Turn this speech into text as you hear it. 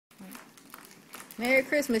Merry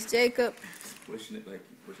Christmas, Jacob. Pushing it like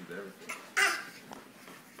he pushes everything.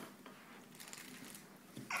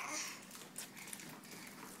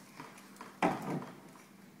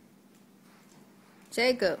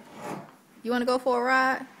 Jacob, you want to go for a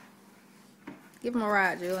ride? Give him a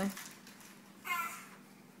ride, Julie.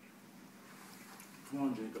 Come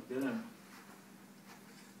on, Jacob, get in.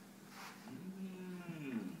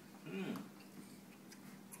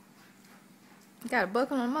 You gotta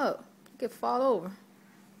buckle him up. He could fall over.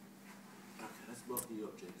 Okay, let's buckle you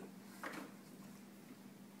up, Jacob.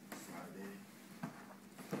 Sorry, baby.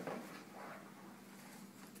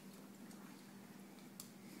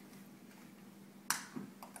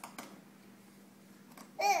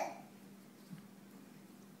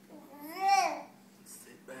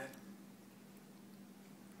 Sit back.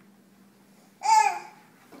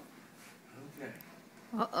 Okay.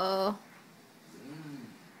 Uh-oh.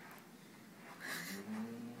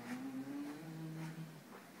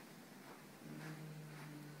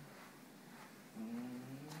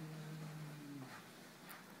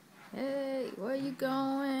 Hey, where you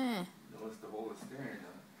going? No, it's the whole steering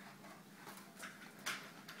now.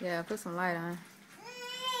 Yeah, put some light on.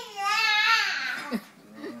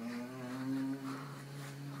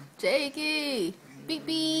 Jakey! Beep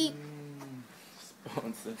beep!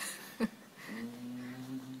 Sponsor. You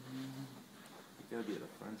gotta be at the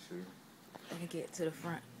front, sure. Let me get to the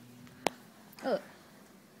front. Look.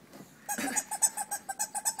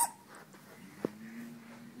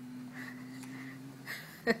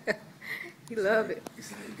 You love it.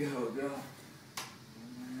 He's like, go.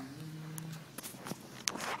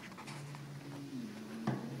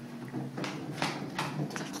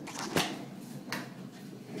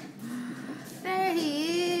 There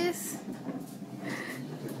he is.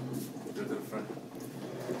 Go to the front.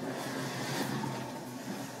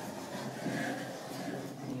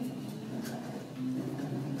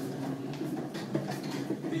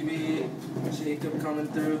 Baby, Jacob coming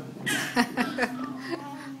through.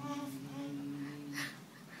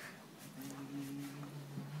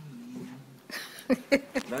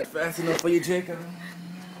 Not fast enough for you, Jacob.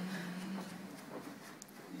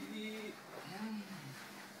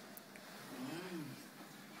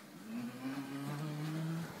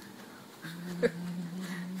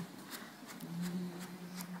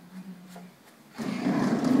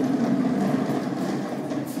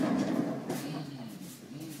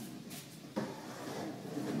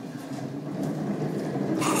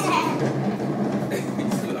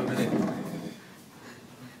 He's loving it.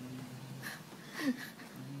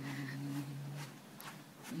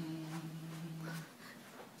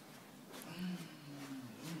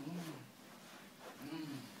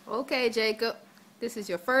 Okay, Jacob. This is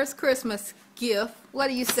your first Christmas gift. What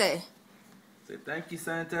do you say? Say thank you,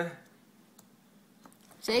 Santa.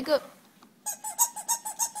 Jacob?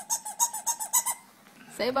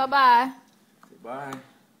 Say bye-bye. Say bye.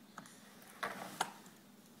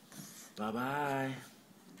 Bye-bye.